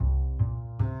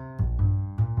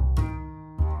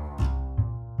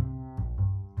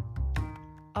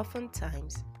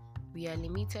Oftentimes, we are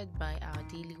limited by our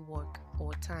daily work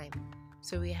or time,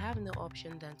 so we have no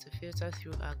option than to filter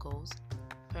through our goals,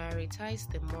 prioritize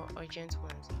the more urgent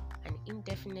ones, and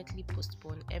indefinitely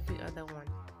postpone every other one,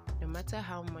 no matter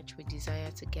how much we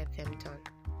desire to get them done.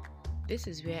 This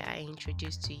is where I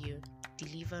introduce to you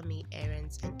Deliver Me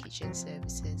Errands and Kitchen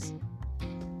Services.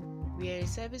 We are a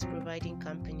service providing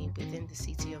company within the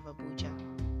city of Abuja,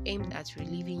 aimed at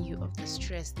relieving you of the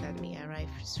stress that may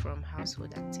arise from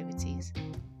household activities.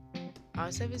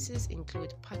 Our services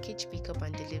include package pickup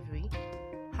and delivery,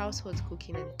 household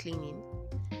cooking and cleaning,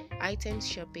 items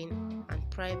shopping,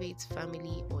 and private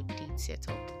family or date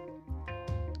setup.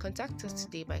 Contact us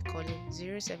today by calling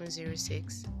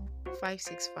 0706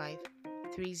 565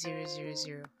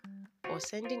 3000 or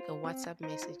sending a WhatsApp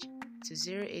message to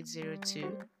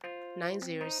 0802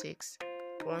 906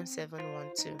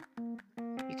 1712.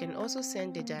 You can also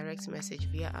send a direct message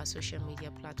via our social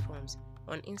media platforms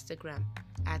on Instagram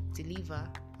at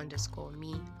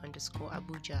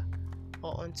deliver_me_Abuja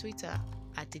or on Twitter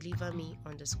at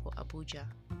deliverme_Abuja.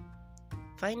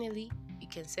 Finally, you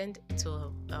can send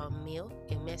to our mail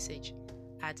a message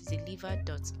at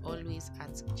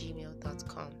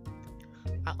deliver.always@gmail.com.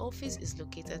 Our office is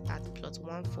located at plot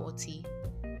 140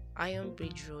 Iron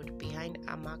Bridge Road behind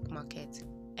Amak Market,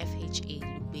 FHA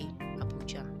Lube,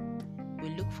 Abuja. We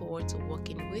look forward to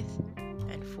working with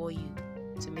and for you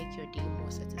to make your day more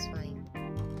satisfying.